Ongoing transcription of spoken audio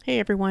Hey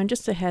everyone,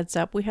 just a heads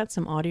up. We had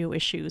some audio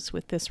issues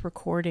with this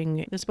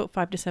recording. There's about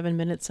 5 to 7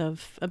 minutes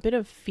of a bit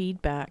of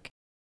feedback.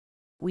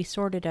 We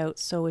sorted out,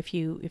 so if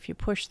you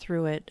push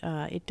through it,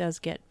 it does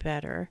get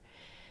better.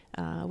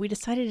 We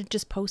decided to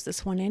just post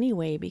this one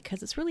anyway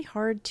because it's really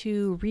hard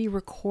to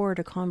re-record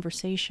a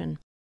conversation.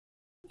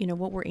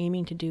 What we're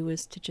aiming to do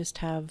is to just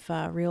have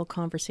real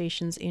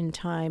conversations in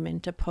time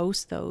and to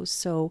post those.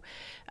 So,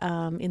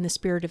 in the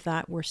spirit of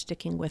that, we're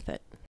sticking with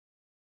it.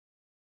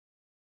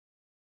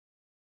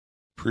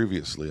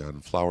 Previously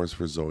on Flowers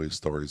for Zoe,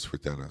 Stories for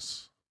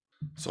Dennis.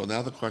 So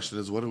now the question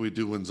is, what do we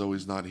do when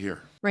Zoe's not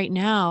here? Right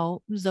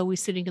now, Zoe's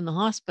sitting in the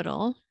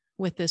hospital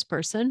with this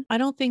person. I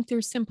don't think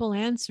there's simple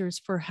answers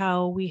for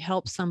how we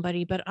help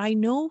somebody, but I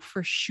know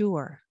for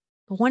sure.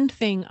 One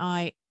thing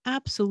I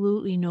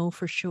absolutely know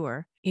for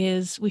sure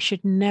is we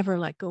should never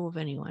let go of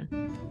anyone.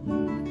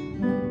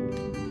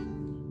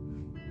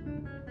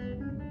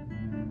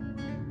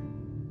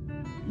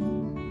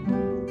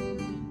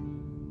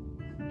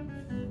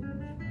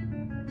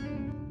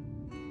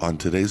 On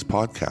today's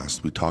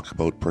podcast, we talk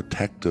about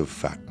protective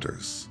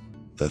factors,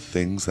 the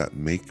things that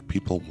make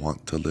people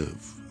want to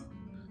live.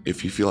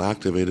 If you feel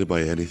activated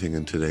by anything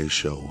in today's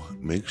show,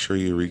 make sure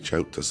you reach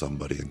out to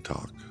somebody and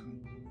talk.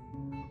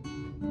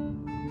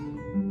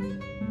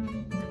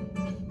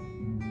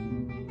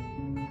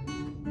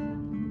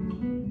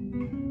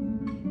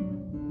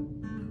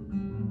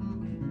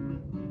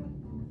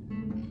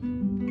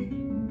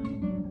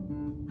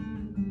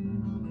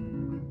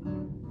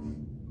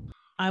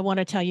 I want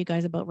to tell you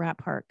guys about Rat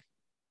Park.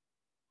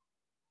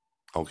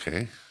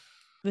 Okay.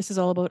 This is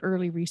all about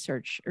early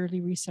research.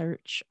 Early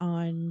research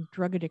on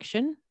drug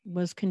addiction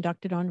was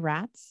conducted on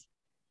rats.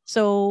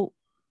 So,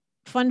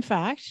 fun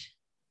fact,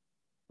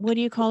 what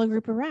do you call a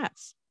group of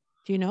rats?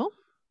 Do you know?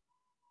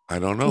 I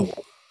don't know.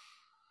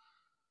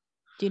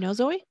 Do you know,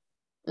 Zoe?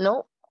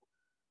 No.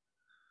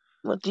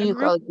 What do A you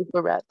group call a group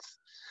of rats?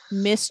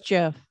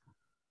 mischief.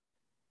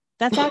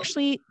 That's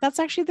actually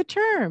the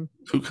term.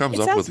 Who comes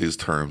It up with sounds these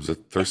terms?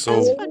 They're it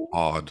sounds so fun.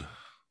 odd. It's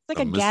like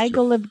A a mischief.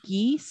 gaggle of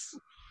geese,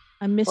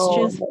 a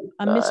mischief, Oh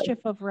a my God. mischief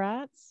of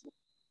rats.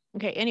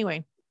 Okay,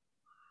 anyway,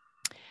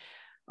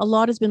 a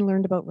lot has been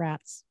learned about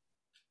rats.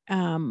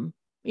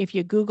 If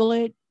you Google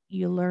it,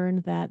 you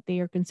learn that they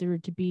are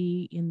considered to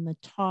be in the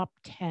top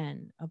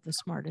 10 of the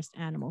smartest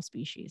animal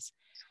species.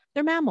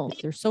 They're mammals,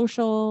 they're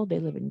social, they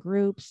live in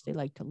groups, they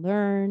like to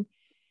learn,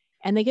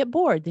 and they get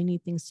bored. They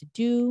need things to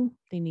do.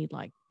 They need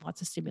like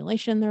lots of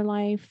stimulation in their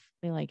life.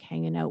 They like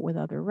hanging out with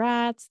other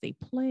rats. They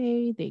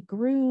play, they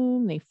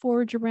groom, they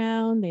forage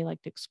around, they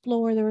like to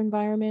explore their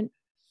environment.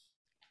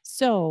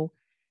 So,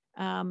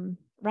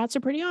 rats are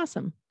pretty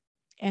awesome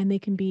and they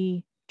can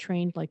be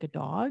trained like a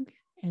dog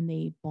and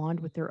they bond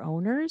with their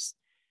owners.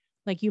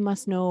 Like you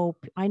must know,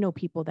 I know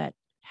people that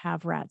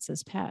have rats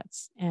as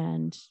pets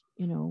and,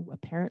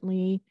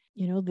 apparently,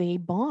 they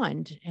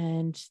bond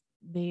and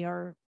they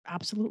are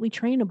absolutely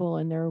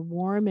trainable and they're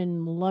warm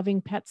and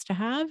loving pets to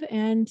have.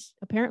 And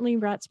apparently,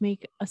 rats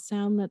make a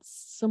sound that's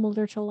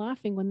similar to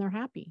laughing when they're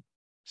happy.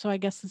 So I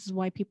guess this is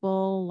why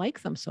people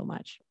like them so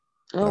much.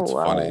 Oh That's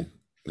wow. funny.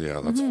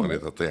 Yeah, that's Mhm. funny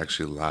that they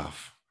actually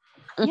laugh.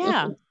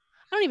 Yeah.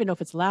 I don't even know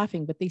if it's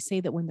laughing, but they say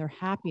that when they're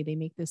happy, they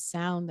make this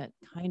sound that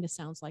kind of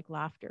sounds like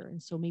laughter.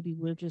 And so maybe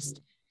we're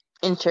just,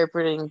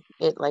 Interpreting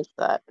it like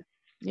that.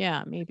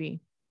 yeah,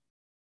 maybe.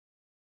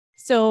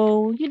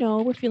 So,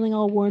 we're feeling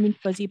all warm and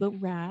fuzzy about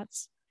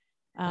rats.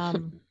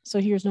 So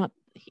here's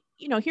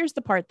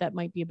the part that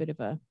might be a bit of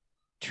a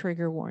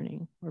trigger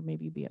warning or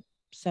maybe be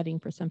upsetting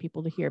for some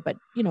people to hear. But,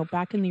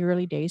 back in the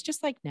early days,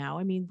 just like now,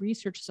 I mean,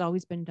 research has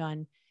always been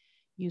done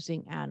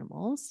using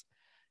animals.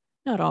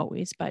 Not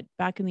always, but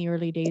back in the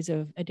early days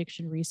of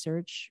addiction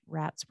research,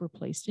 rats were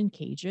placed in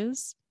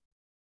cages.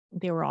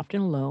 They were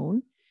often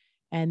alone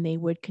and they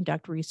would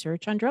conduct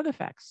research on drug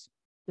effects.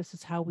 This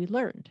is how we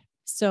learned.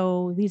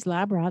 So these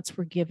lab rats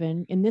were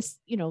given in this,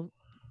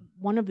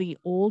 one of the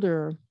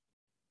older,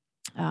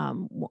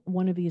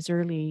 one of these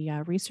early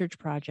research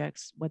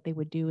projects, what they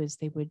would do is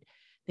they would,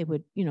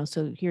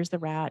 so here's the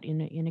rat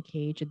in a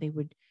cage and they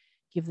would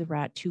give the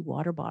rat two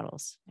water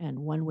bottles and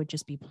one would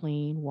just be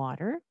plain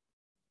water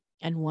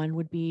and one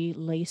would be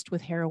laced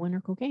with heroin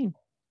or cocaine.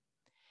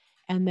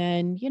 And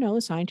then,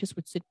 scientists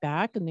would sit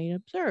back and they'd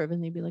observe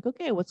and they'd be like,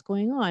 okay, what's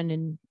going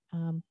on?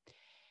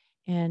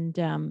 And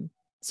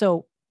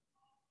so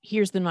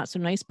here's the not so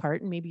nice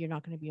part. And maybe you're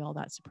not going to be all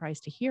that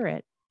surprised to hear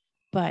it.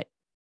 But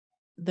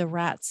the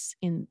rats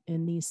in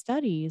these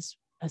studies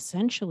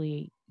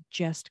essentially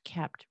just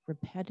kept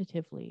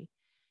repetitively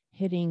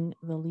hitting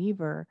the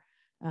lever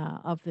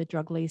of the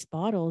drug laced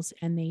bottles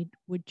and they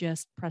would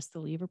just press the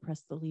lever,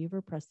 press the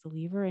lever, press the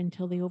lever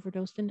until they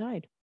overdosed and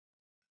died.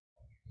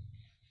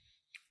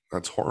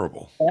 That's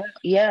horrible.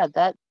 Yeah,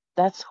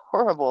 that's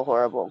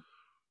horrible.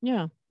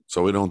 Yeah.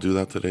 So we don't do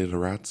that today to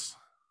rats?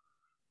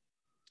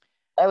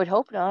 I would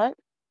hope not.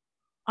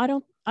 I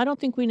don't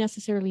think we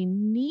necessarily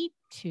need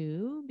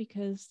to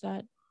because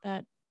that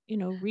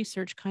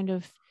research kind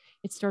of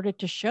it started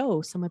to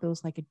show some of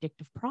those like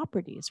addictive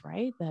properties,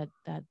 right? That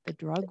the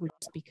drug would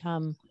just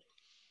become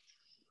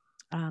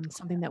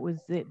something that was,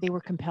 they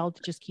were compelled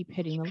to just keep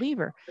hitting the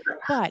lever.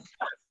 But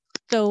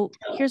so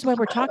here's why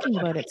we're talking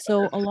about it.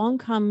 So along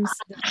comes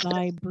this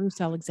guy,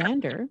 Bruce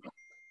Alexander,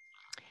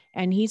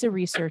 and he's a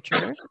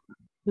researcher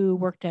who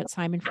worked at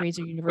Simon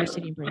Fraser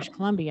University in British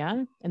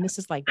Columbia. And this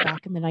is like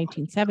back in the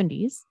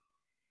 1970s.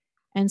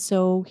 And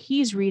so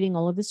he's reading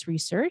all of this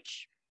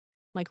research,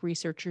 like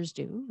researchers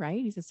do,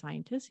 right? He's a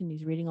scientist and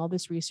he's reading all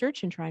this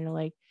research and trying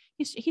to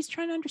he's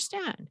trying to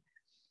understand.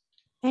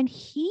 And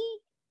he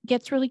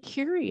gets really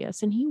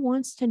curious and he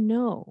wants to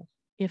know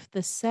if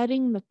the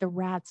setting that the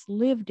rats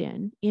lived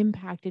in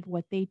impacted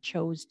what they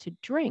chose to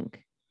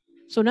drink.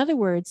 So in other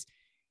words,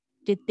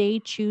 did they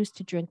choose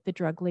to drink the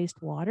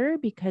drug-laced water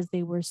because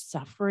they were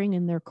suffering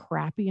in their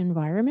crappy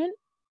environment?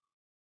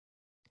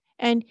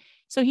 And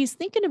so he's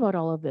thinking about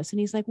all of this and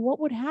he's like,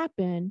 what would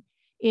happen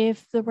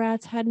if the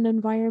rats had an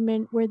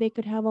environment where they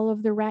could have all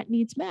of their rat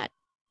needs met?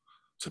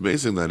 It's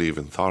amazing that he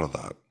even thought of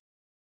that.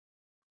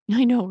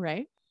 I know,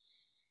 right?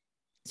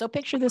 So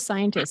picture this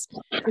scientist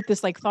with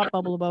this like thought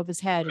bubble above his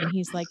head and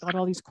he's like got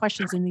all these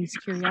questions and these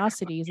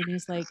curiosities and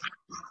he's like,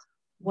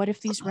 what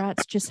if these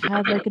rats just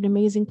had like an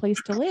amazing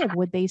place to live?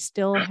 Would they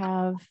still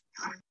have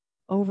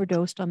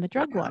overdosed on the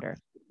drug water?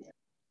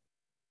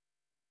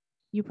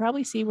 You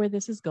probably see where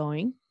this is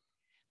going.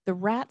 The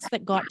rats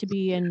that got to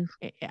be in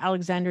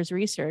Alexander's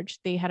research,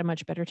 they had a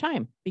much better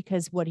time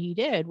because what he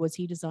did was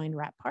he designed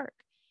Rat Park.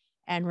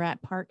 And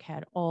Rat Park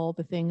had all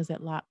the things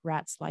that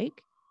rats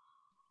like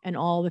and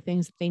all the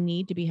things that they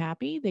need to be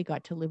happy. They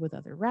got to live with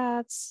other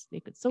rats. They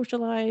could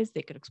socialize.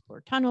 They could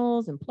explore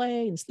tunnels and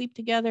play and sleep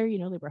together. You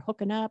know, they were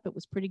hooking up. It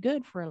was pretty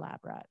good for a lab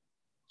rat.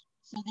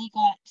 So they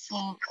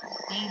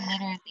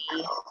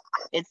literally,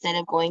 instead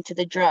of going to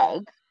the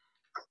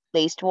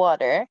drug-laced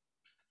water,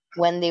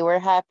 when they were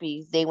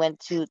happy, they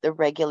went to the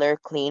regular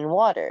clean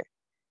water.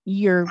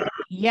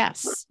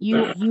 Yes,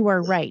 you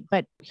are right.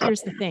 But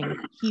here's the thing.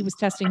 He was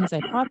testing his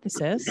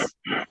hypothesis.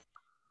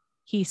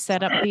 He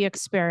set up the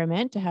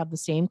experiment to have the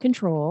same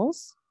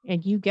controls.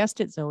 And you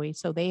guessed it, Zoe.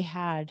 So they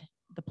had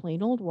the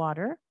plain old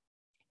water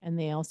and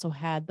they also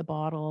had the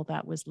bottle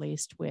that was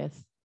laced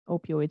with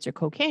opioids or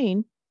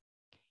cocaine.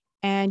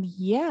 And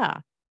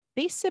yeah,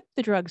 they sipped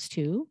the drugs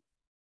too,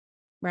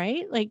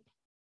 right? Like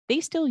they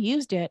still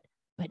used it,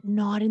 but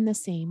not in the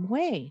same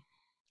way.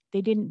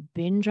 They didn't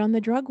binge on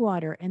the drug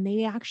water and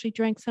they actually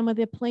drank some of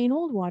the plain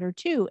old water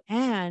too.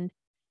 And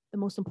the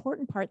most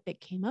important part that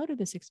came out of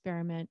this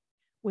experiment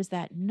was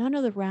that none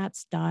of the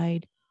rats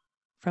died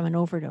from an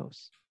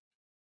overdose.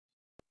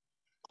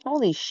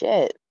 Holy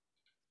shit.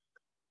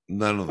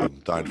 None of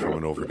them died from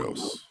an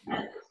overdose.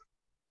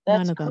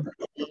 None of them.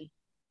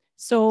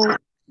 So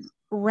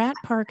Rat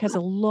Park has a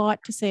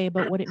lot to say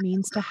about what it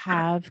means to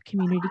have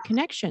community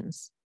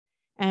connections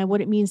and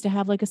what it means to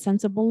have like a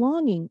sense of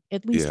belonging,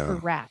 at least for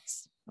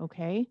rats.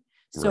 Okay.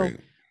 So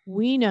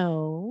we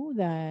know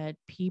that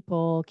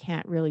people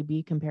can't really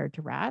be compared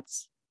to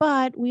rats,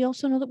 but we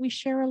also know that we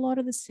share a lot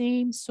of the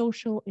same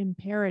social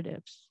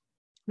imperatives.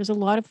 There's a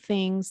lot of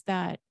things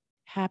that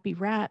happy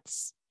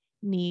rats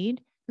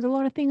need. There's a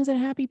lot of things that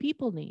happy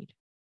people need.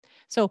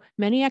 So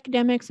many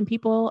academics and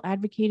people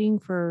advocating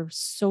for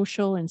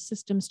social and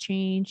systems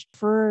change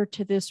refer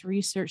to this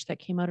research that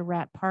came out of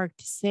Rat Park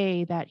to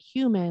say that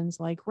humans,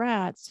 like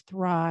rats,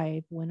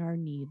 thrive when our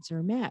needs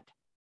are met.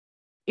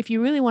 If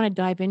you really want to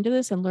dive into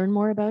this and learn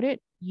more about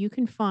it, you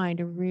can find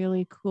a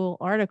really cool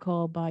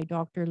article by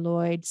Dr.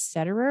 Lloyd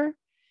Sederer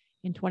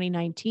in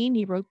 2019.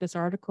 He wrote this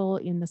article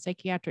in the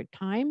Psychiatric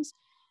Times,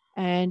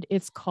 and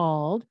it's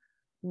called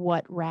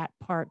What Rat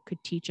Park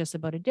Could Teach Us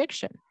About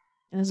Addiction.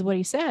 And this is what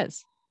he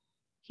says.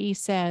 He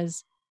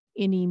says,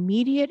 in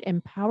immediate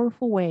and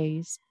powerful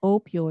ways,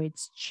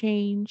 opioids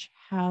change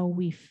how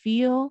we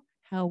feel,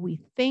 how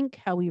we think,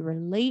 how we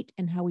relate,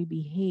 and how we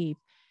behave.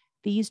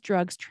 These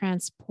drugs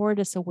transport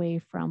us away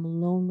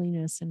from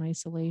loneliness and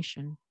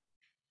isolation.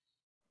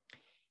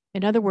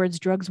 In other words,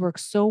 drugs work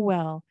so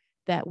well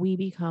that we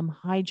become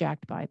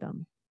hijacked by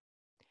them.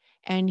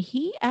 And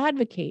he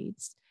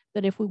advocates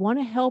that if we want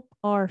to help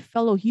our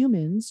fellow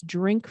humans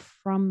drink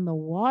from the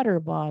water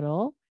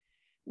bottle,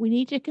 we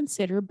need to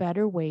consider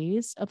better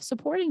ways of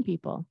supporting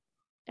people.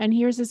 And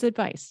here's his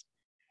advice.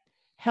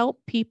 Help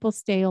people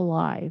stay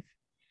alive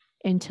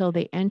until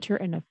they enter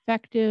an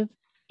effective,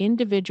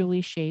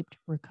 individually shaped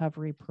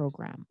recovery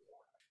program.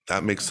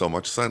 That makes so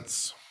much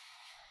sense.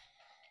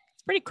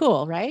 It's pretty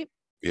cool, right?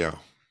 Yeah.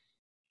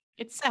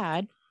 It's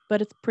sad,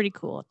 but it's pretty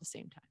cool at the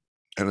same time.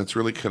 And it's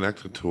really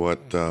connected to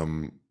what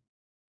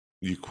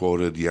you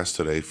quoted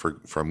yesterday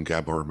from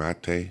Gabor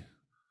Mate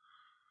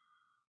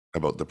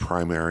about the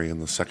primary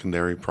and the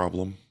secondary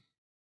problem.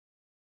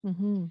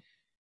 Mm-hmm.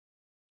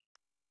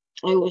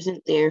 I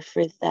wasn't there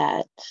for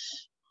that.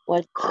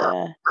 What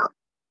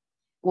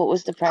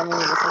was the primary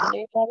and the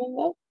secondary problem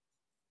about?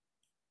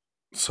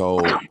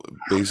 So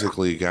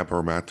basically,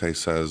 Gabor Mate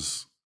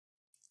says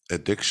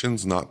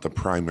addiction's not the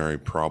primary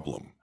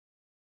problem.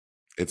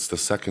 It's the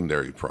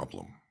secondary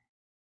problem.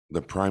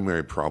 The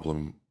primary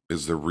problem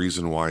is the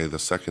reason why the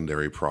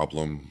secondary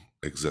problem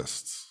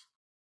exists.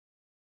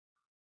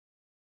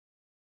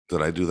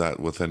 Did I do that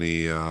with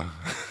any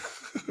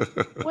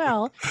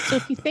Well, so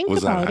if you think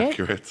was that about it,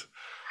 accurate?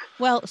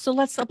 well, so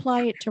let's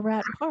apply it to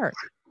Rat Park.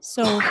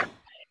 So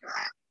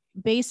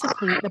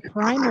basically, the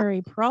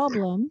primary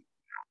problem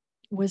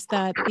was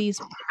that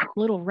these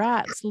little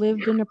rats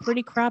lived in a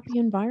pretty crappy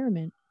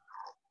environment.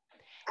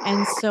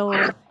 And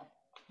so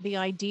the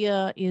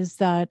idea is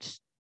that,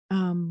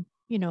 you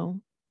know,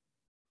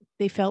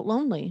 they felt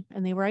lonely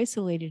and they were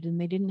isolated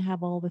and they didn't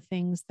have all the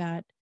things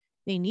that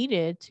they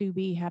needed to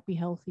be happy,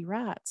 healthy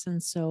rats.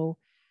 And so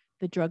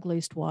the drug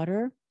laced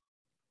water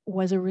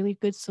was a really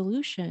good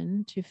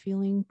solution to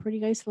feeling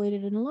pretty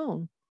isolated and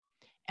alone.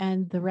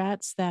 And the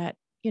rats that,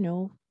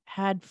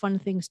 had fun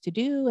things to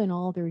do and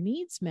all their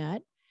needs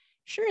met,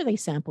 sure, they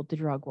sampled the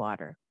drug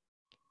water,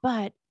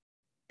 but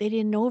they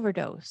didn't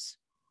overdose.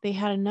 They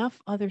had enough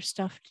other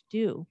stuff to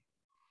do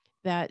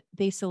that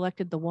they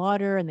selected the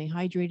water and they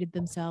hydrated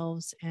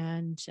themselves,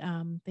 and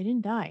they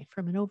didn't die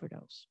from an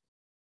overdose.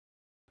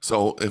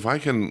 So if I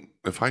can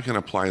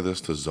apply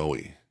this to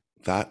Zoe,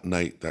 that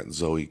night that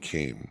Zoe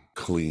came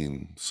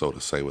clean, so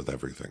to say, with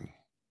everything.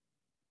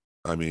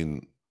 I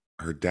mean,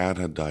 her dad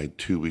had died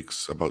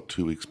about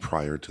 2 weeks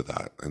prior to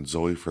that. And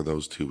Zoe, for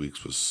those 2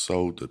 weeks, was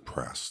so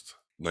depressed,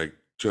 like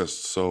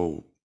just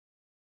so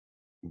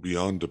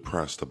beyond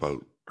depressed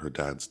about her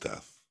dad's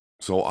death.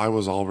 So I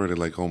was already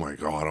like, oh my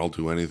God, I'll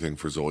do anything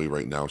for Zoe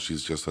right now.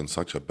 She's just in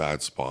such a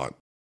bad spot.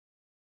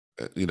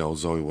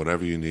 Zoe,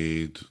 whatever you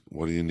need,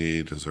 what do you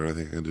need? Is there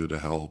anything I can do to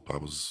help? I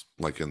was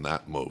like in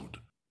that mode.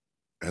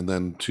 And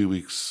then 2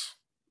 weeks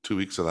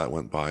of that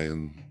went by,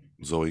 and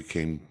Zoe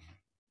came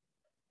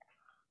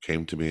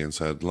to me and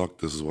said, look,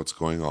 this is what's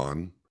going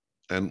on.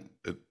 And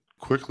it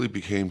quickly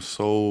became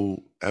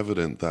so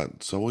evident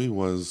that Zoe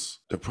was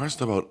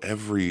depressed about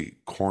every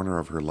corner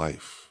of her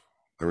life.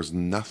 There was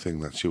nothing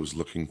that she was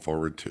looking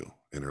forward to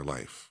in her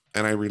life.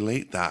 And I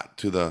relate that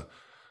to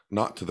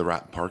not to the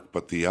Rat Park,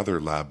 but the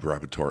other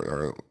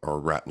laboratory or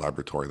rat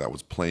laboratory that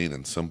was plain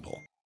and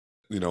simple.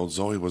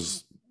 Zoe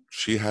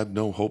she had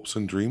no hopes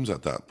and dreams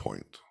at that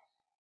point.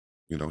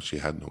 She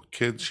had no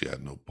kids, she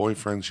had no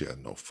boyfriend, she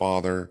had no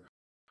father.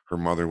 Her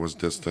mother was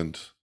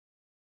distant.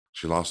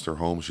 She lost her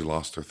home, she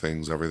lost her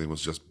things, everything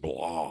was just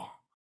blah.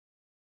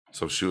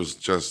 So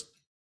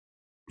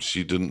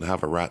she didn't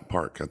have a Rat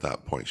Park at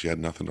that point. She had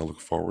nothing to look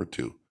forward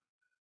to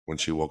when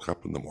she woke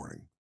up in the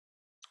morning.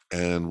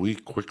 And we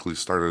quickly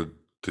started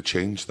to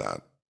change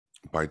that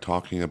by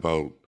talking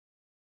about,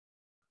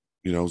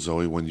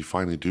 Zoe, when you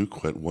finally do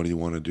quit, what do you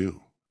want to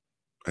do?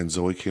 And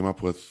Zoe came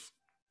up with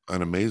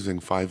an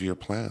amazing 5-year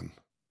plan.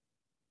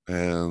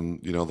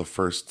 And, the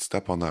first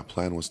step on that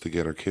plan was to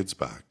get her kids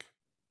back.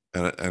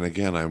 And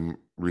again, I'm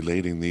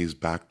relating these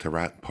back to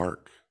Rat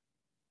Park.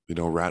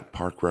 Rat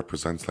Park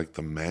represents like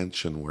the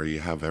mansion where you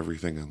have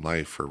everything in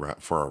life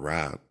for a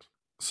rat.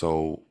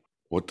 So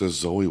what does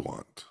Zoe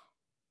want?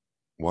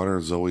 What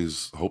are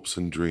Zoe's hopes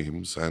and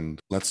dreams? And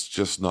let's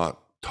just not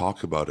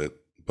talk about it,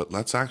 but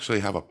let's actually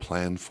have a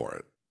plan for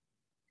it.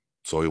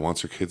 Zoe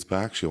wants her kids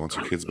back. She wants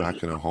her kids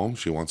back in a home.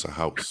 She wants a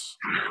house.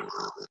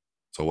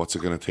 So what's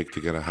it going to take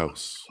to get a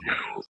house?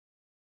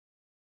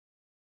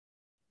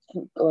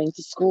 Going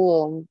to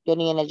school,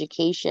 getting an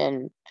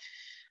education,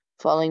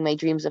 following my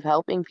dreams of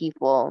helping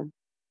people.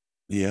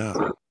 Yeah.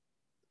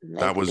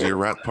 That was your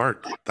Rat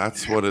Park.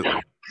 That's what it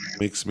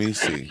makes me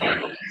see.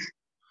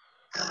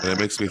 And it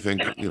makes me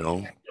think,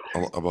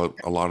 about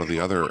a lot of the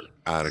other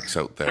addicts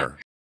out there.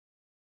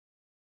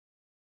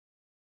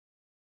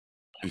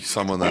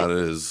 Someone that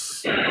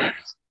is,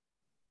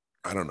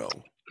 I don't know,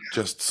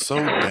 just so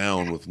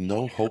down with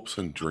no hopes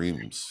and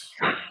dreams.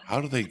 How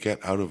do they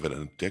get out of an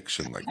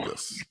addiction like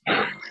this?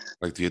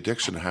 Like the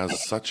addiction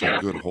has such a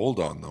good hold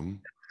on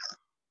them.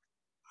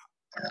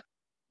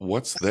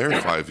 What's their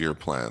 5-year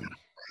plan?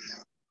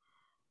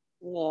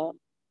 Yeah.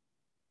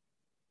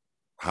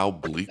 How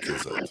bleak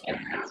is it?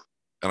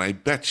 And I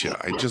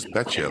just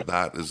bet you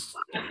that is,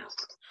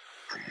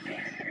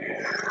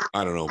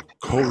 I don't know,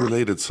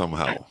 correlated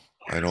somehow.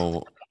 I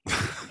don't,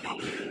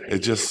 it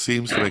just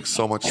seems to make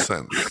so much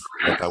sense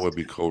that would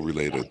be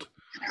correlated.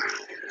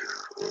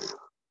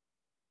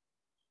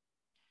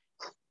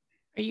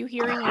 Are you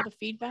hearing all the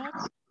feedback?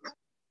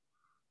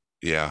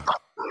 Yeah.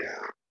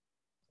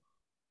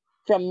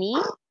 From me?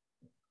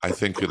 I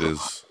think it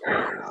is.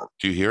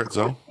 Do you hear it,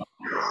 Zoe?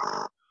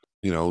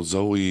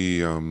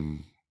 Zoe,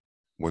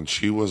 when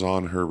she was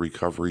on her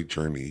recovery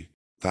journey,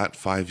 that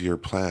 5-year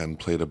plan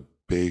played a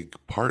big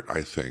part,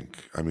 I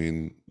think. I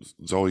mean,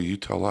 Zoe, you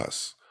tell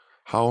us,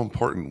 how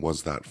important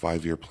was that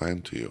 5-year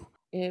plan to you?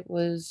 It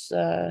was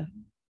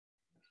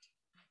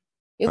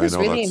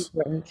really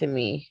important to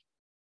me.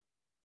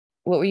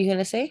 What were you going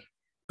to say?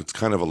 It's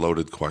kind of a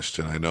loaded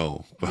question, I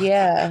know. But...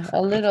 Yeah,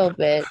 a little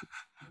bit.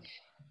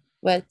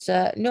 But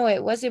no,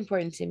 it was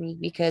important to me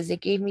because it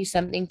gave me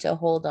something to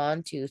hold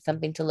on to,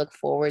 something to look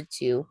forward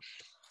to,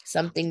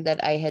 something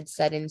that I had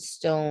set in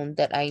stone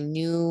that I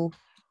knew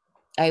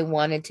I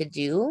wanted to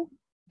do.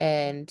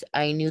 And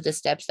I knew the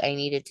steps I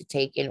needed to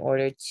take in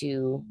order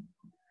to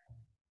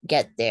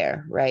get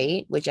there,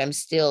 right? Which I'm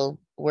still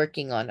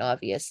working on,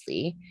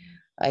 obviously.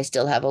 I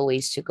still have a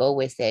ways to go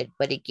with it,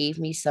 but it gave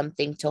me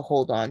something to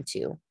hold on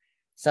to,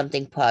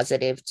 something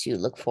positive to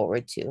look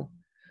forward to.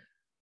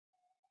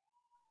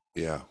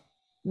 Yeah.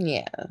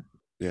 Yeah.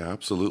 Yeah,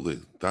 absolutely.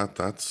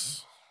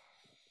 That's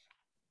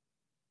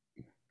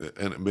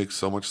and it makes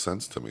so much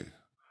sense to me.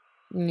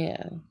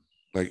 Yeah.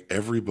 Like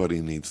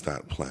everybody needs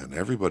that plan.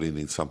 Everybody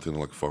needs something to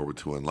look forward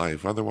to in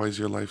life. Otherwise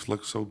your life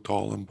looks so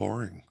dull and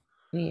boring.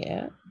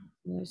 Yeah.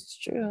 That's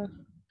true.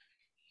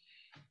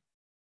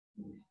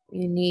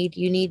 You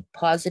need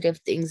positive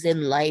things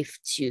in life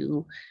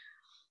to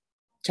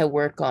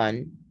work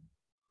on.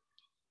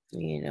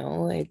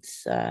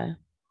 It's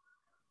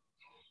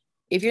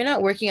if you're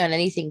not working on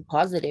anything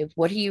positive,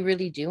 what are you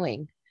really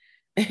doing?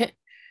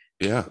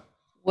 Yeah.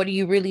 What are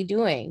you really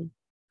doing?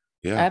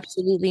 Yeah.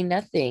 Absolutely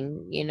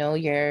nothing.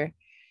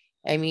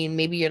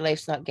 Maybe your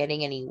life's not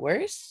getting any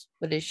worse,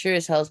 but it sure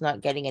as hell is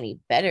not getting any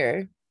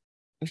better,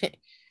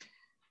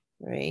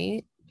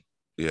 right?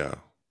 Yeah.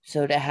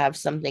 So to have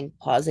something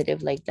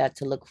positive like that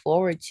to look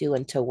forward to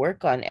and to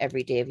work on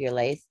every day of your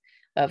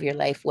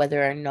life,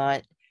 whether or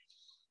not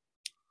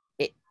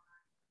it,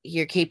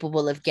 you're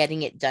capable of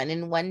getting it done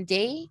in one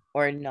day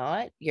or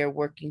not, you're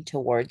working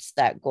towards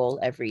that goal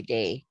every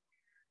day,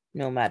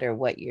 no matter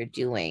what you're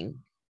doing.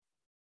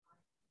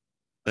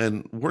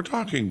 And we're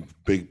talking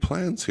big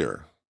plans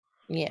here.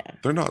 Yeah.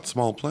 They're not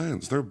small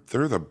plans.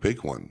 They're the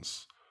big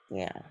ones.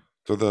 Yeah.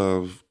 They're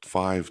the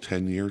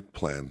 5-10 year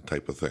plan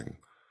type of thing.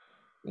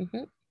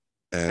 Mm-hmm.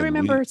 I And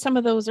remember some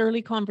of those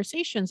early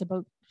conversations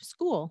about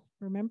school.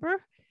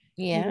 Remember?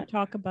 You Yeah. would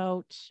talk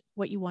about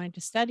what you wanted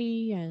to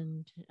study,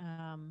 and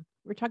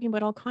we're talking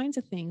about all kinds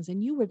of things,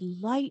 and you would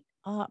light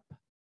up.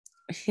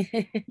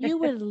 You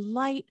would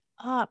light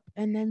up,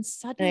 and then I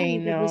suddenly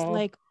there was know.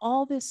 like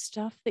all this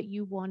stuff that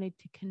you wanted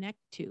to connect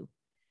to.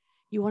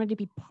 You wanted to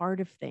be part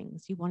of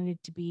things. You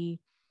wanted to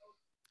be,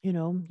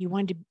 you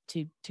wanted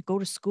to go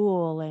to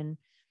school and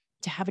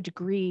to have a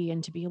degree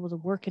and to be able to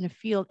work in a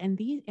field, and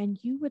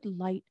you would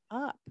light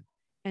up,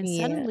 and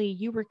Yeah. suddenly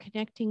you were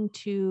connecting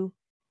to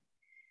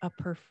a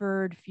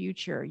preferred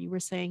future. You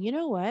were saying, you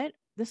know what,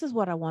 this is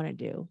what I want to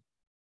do.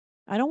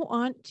 I don't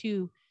want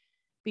to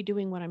be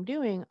doing what I'm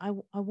doing. I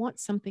want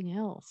something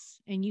else.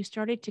 And you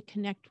started to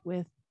connect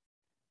with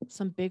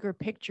some bigger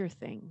picture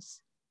things,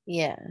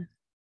 Yeah.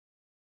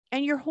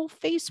 and your whole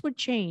face would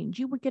change.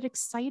 You would get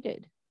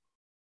excited.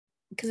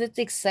 Because it's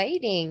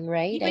exciting,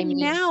 right? I Even mean,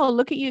 now,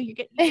 look at you. You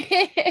get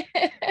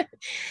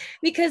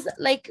because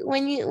like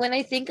when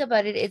I think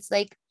about it, it's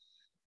like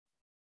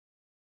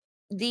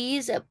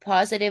these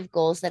positive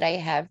goals that I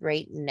have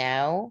right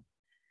now,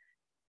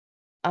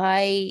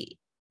 I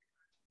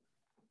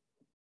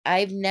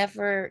I've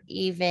never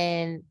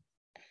even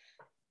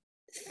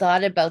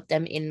thought about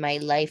them in my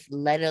life,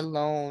 let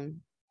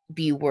alone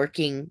be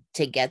working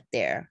to get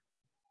there.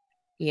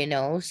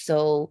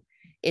 So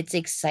it's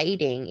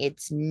exciting,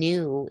 it's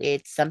new,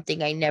 it's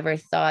something I never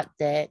thought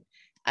that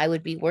I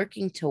would be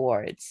working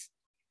towards.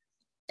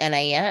 And I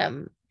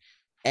am.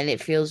 And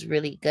it feels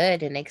really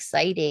good and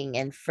exciting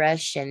and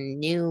fresh and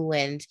new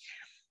and,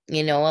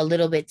 a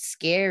little bit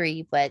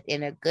scary, but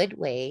in a good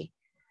way.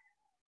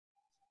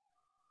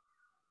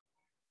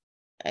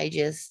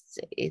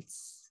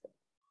 It's,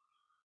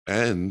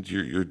 and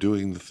you're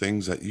doing the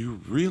things that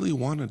you really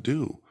want to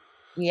do.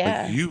 Like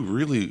yeah. you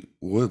really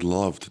would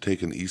love to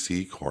take an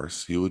ECE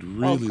course. You would Oh,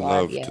 really God,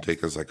 love to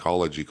take a yes.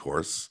 psychology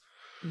course.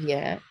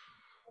 Yeah.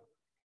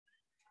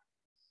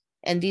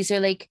 And these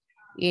are like,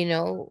 you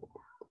know,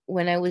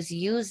 when I was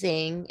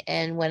using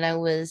and when I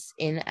was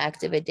in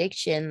active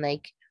addiction,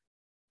 like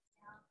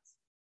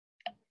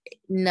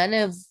none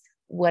of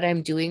what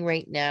I'm doing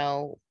right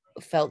now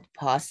felt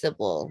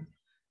possible.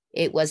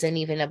 It wasn't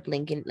even a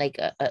blinking like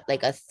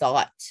a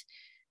thought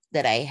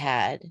that I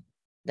had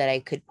that I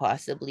could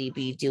possibly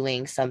be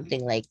doing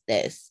something like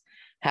this.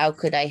 How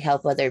could I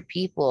help other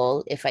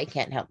people if I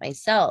can't help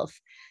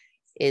myself?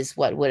 Is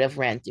what would have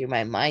ran through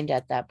my mind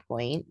at that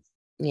point.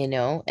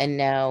 And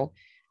now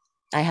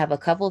I have a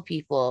couple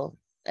people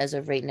as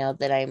of right now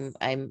that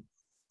I'm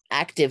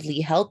actively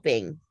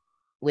helping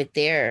with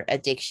their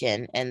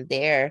addiction and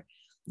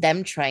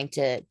them trying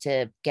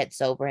to get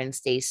sober and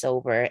stay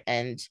sober.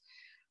 And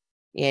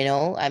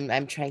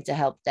I'm trying to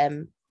help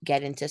them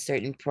get into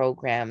certain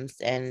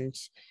programs. And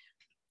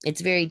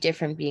it's very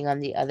different being on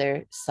the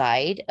other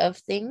side of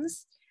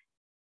things,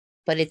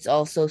 but it's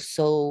also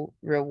so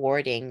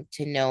rewarding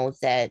to know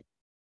that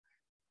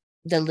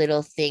the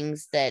little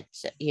things that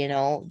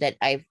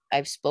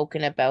I've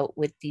spoken about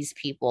with these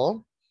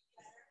people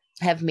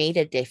have made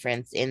a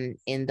difference in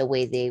the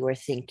way they were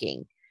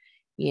thinking.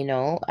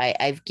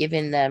 I've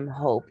given them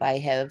hope. I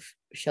have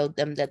showed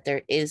them that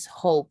there is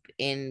hope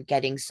in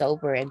getting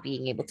sober and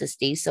being able to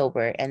stay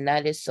sober, and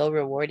that is so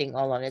rewarding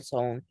all on its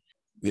own.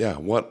 Yeah,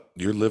 what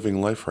you're living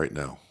life right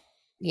now.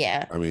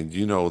 Yeah. I mean,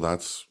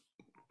 that's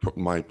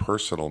my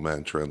personal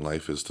mantra in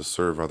life is to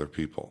serve other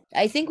people.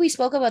 I think we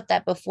spoke about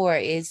that before,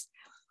 is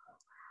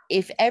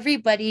if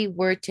everybody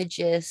were to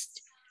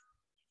just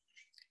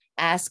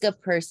ask a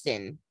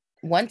person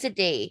once a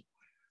day,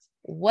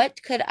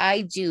 what could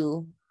I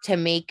do to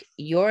make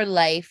your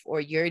life or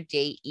your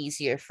day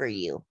easier for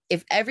you?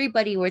 If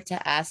everybody were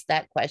to ask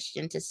that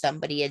question to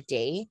somebody a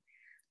day,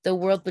 the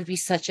world would be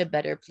such a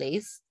better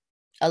place.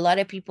 A lot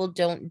of people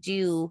don't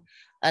do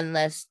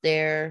unless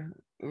they're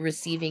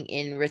receiving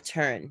in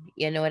return.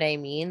 You know what I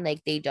mean?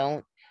 Like they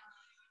don't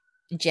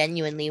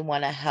genuinely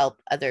want to help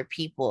other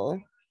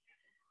people.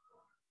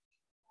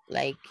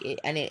 Like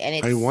and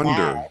it's I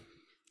wonder. sad.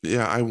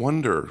 Yeah, I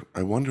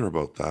wonder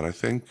about that. I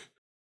think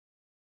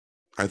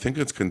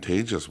it's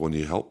contagious when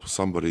you help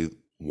somebody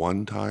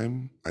one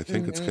time. I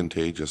think it's Mhm.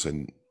 contagious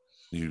and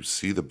you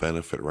see the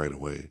benefit right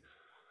away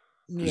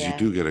because you Yeah.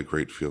 do get a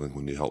great feeling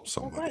when you help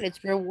Oh God, somebody.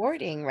 it's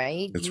rewarding,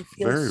 right? It's You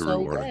feel very so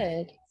rewarding.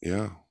 good.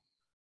 Yeah.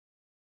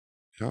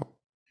 Yeah.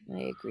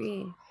 I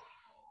agree.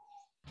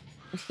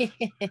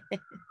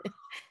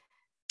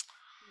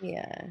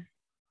 Yeah.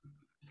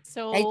 I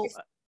So, just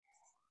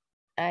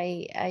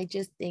I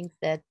just think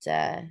that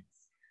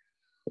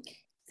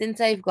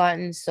since I've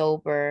gotten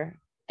sober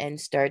and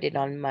started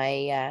on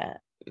my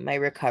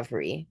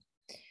recovery,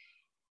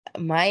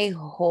 my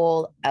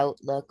whole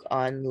outlook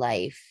on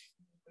life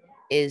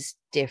is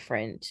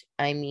different.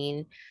 I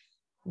mean,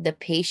 the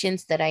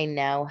patience that I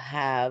now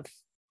have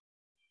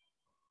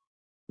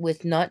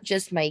with not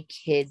just my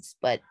kids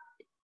but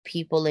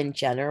people in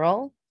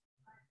general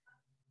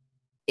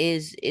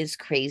is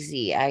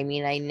crazy. I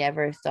mean, I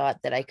never thought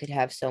that I could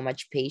have so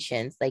much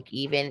patience, like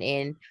even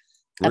in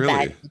a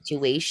bad Really?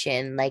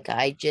 situation. Like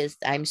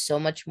I'm so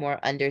much more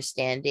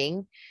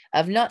understanding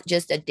of not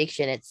just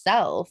addiction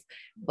itself,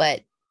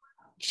 but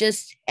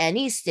just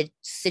any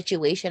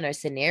situation or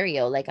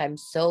scenario. Like I'm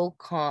so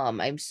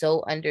calm, I'm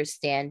so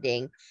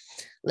understanding.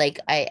 Like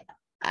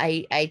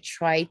I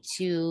try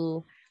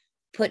to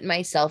put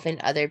myself in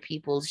other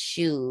people's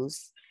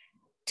shoes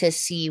to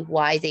see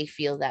why they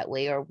feel that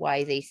way or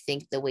why they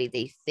think the way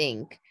they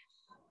think.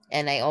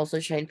 And I also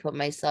try and put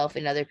myself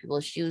in other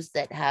people's shoes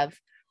that have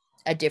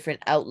a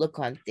different outlook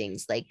on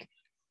things. Like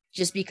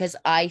just because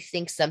I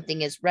think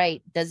something is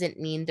right doesn't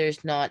mean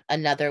there's not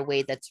another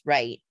way that's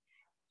right.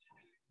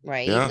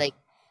 Right. Yeah.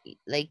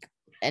 Like,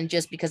 and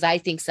just because I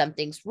think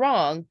something's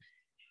wrong,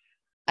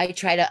 I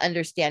try to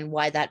understand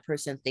why that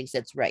person thinks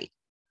it's right,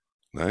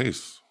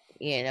 Nice.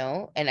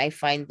 and I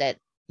find that,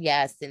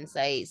 yeah, since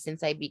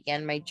I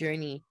began my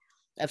journey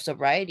of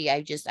sobriety,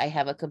 I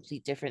have a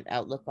complete different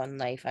outlook on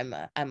life. I'm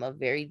a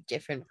very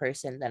different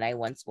person than I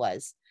once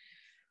was.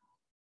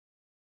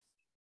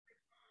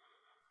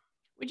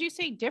 would you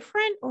say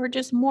different or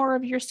just more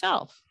of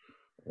yourself?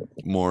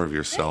 More of I,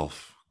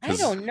 yourself. I Because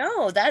don't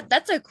know.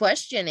 That's a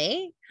question,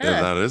 eh?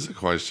 Huh. that is a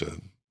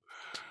question.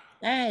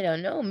 I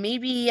don't know.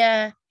 Maybe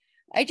I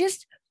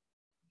just,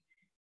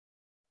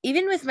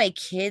 even with my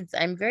kids,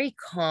 I'm very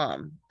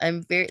calm.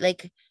 I'm very,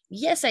 like,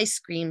 yes, I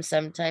scream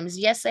sometimes.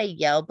 Yes, I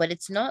yell, but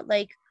it's not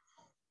like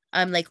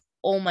I'm like,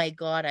 oh my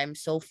God, I'm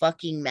so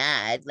fucking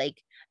mad.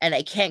 Like, and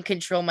I can't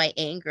control my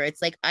anger.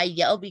 It's like I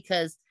yell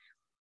because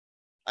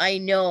I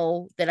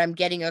know that I'm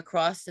getting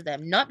across to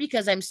them, not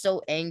because I'm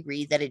so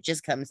angry that it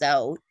just comes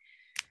out,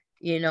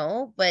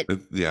 but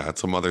Yeah,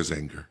 it's a mother's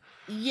anger.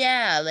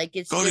 yeah, like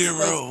it's Go to just your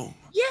like, room.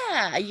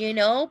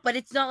 yeah, but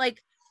it's not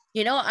like,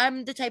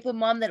 I'm the type of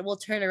mom that will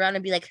turn around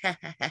and be like, ha,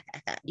 ha, ha,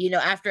 ha,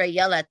 after I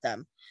yell at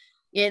them,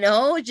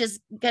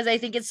 just because I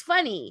think it's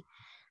funny.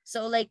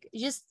 So like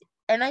just,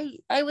 and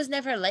I was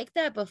never like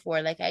that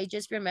before. Like I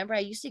just remember I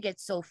used to get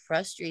so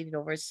frustrated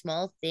over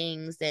small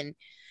things and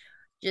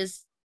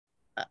just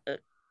uh, uh,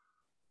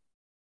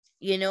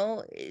 you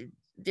know eh,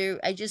 there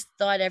I just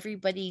thought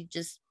everybody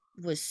just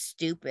was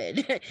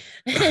stupid.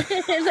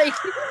 Like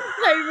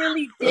I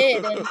really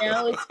did, and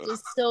now it's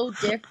just so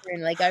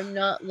different. Like I'm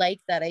not like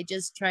that. I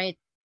just try and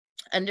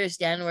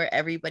understand where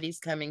everybody's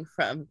coming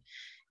from.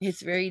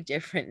 It's very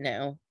different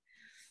now.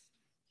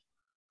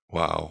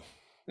 Wow.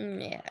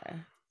 Yeah.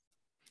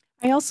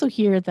 I also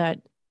hear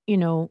that,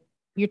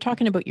 you're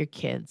talking about your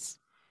kids.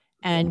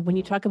 And when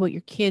you talk about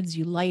your kids,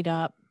 you light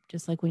up,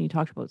 just like when you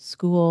talked about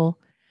school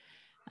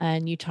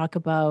and you talk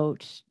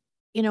about,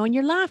 and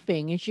you're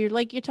laughing as you're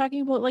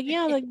talking about, like,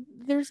 yeah, like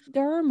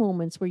there are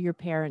moments where you're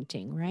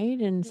parenting, right?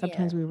 And Yeah.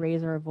 sometimes we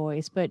raise our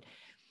voice, but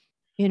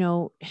you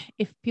know,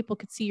 if people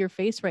could see your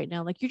face right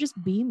now, like you're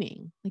just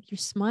beaming, like you're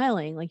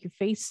smiling, like your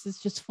face is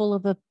just full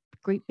of a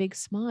great big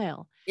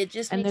smile It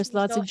just and makes there's me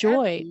lots so of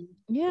joy. happy.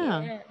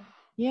 Yeah. Yeah.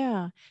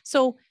 Yeah.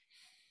 So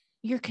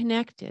you're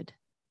connected.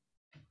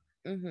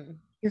 Mm-hmm.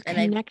 You're And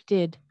I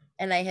connected.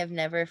 and I have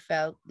never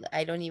felt,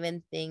 I don't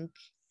even think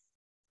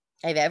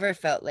I've ever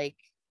felt like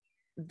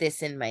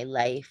this in my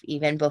life,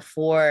 even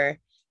before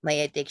my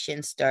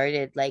addiction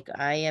started. Like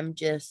I am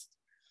just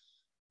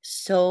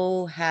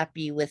so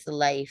happy with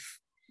life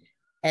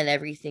and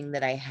everything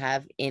that I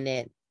have in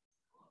it.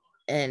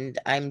 And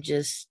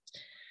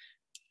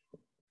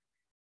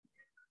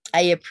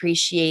I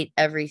appreciate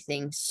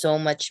everything so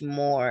much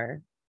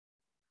more.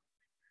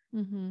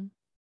 Mm-hmm.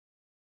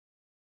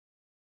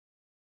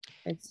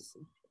 It's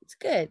it's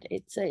good.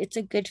 It's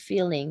a good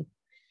feeling.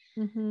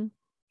 Mm-hmm.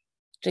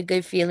 It's a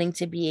good feeling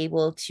to be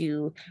able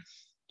to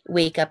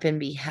wake up and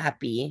be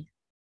happy.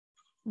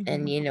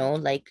 And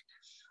Mm-hmm. like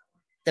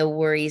the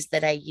worries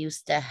that I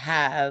used to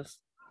have,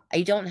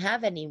 I don't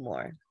have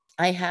anymore.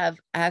 I have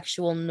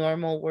actual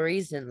normal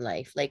worries in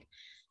life. Like,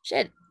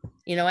 shit,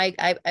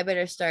 I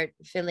better start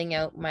filling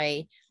out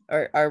my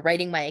or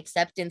writing my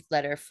acceptance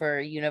letter for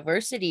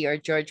university or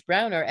George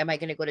Brown, or am I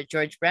going to go to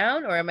George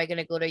Brown, or am I going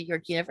to go to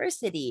York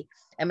University?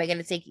 Am I going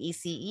to take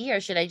ECE, or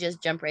should I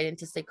just jump right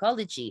into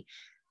psychology?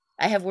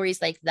 I have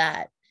worries like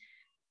that,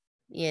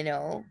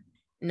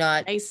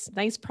 not Nice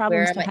where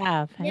problems am to I?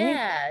 have, hey?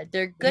 Yeah,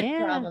 they're good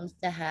Yeah. problems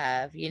to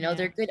have, Yeah.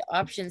 they're good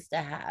options to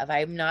have.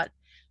 I'm not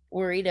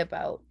worried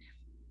about,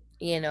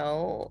 you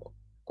know,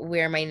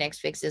 where my next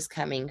fix is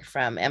coming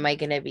from. Am I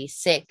going to be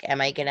sick?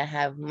 Am I going to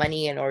have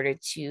money in order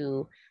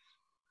to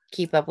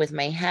keep up with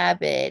my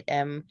habit?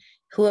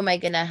 Who am I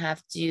going to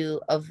have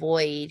to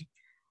avoid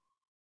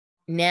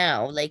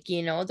now? Like,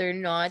 they're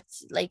not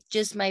like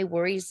just my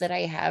worries that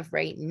I have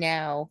right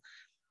now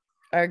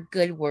are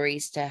good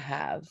worries to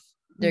have.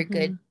 They're Mm-hmm.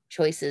 good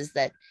choices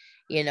that,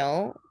 you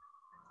know,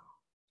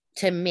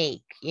 to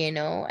make,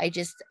 I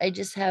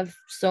just have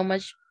so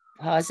much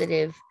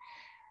positive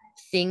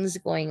things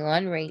going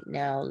on right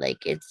now.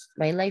 Like, it's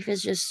my life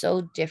is just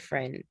so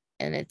different,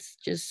 and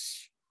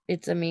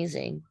it's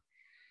amazing.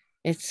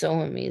 It's so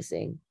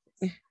amazing.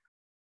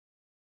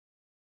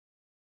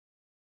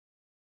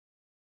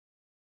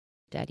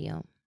 Daddy.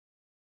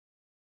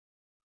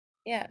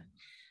 Yeah.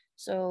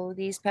 So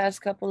these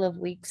past couple of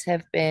weeks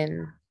have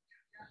been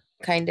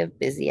kind of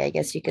busy, I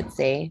guess you could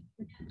say.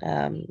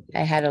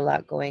 I had a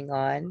lot going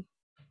on.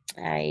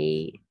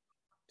 I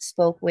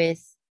spoke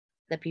with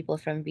the people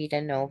from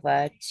Vita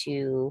Nova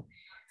to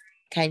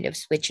kind of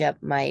switch up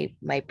my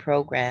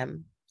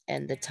program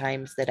and the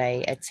times that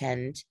I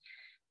attend,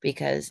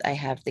 because I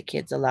have the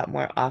kids a lot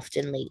more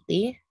often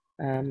lately.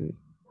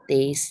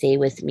 They stay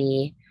with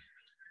me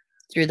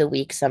through the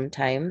week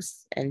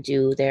sometimes and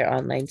do their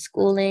online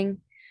schooling.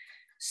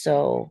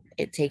 So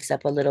it takes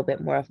up a little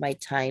bit more of my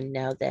time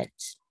now that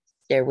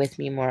they're with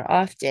me more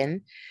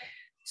often.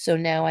 So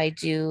now I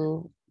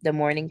do the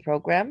morning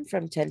program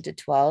from 10 to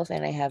 12,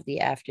 and I have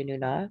the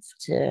afternoon off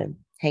to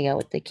hang out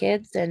with the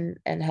kids and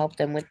help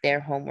them with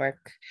their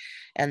homework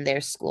and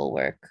their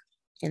schoolwork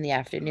in the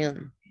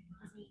afternoon.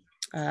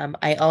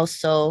 I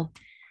also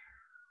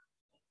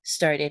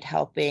started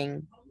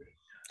helping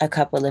a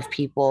couple of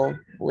people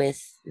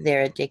with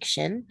their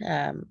addiction.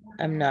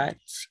 I'm not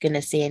going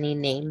to say any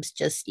names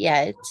just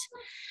yet,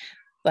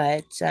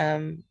 but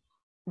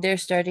they're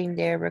starting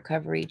their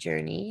recovery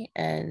journey,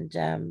 and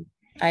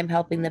I'm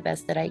helping the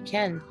best that I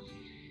can.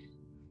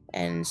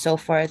 And so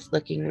far, it's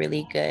looking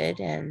really good,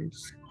 and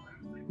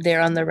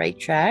they're on the right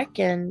track.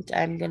 And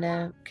I'm going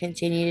to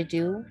continue to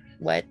do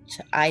what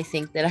I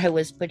think that I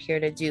was put here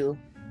to do.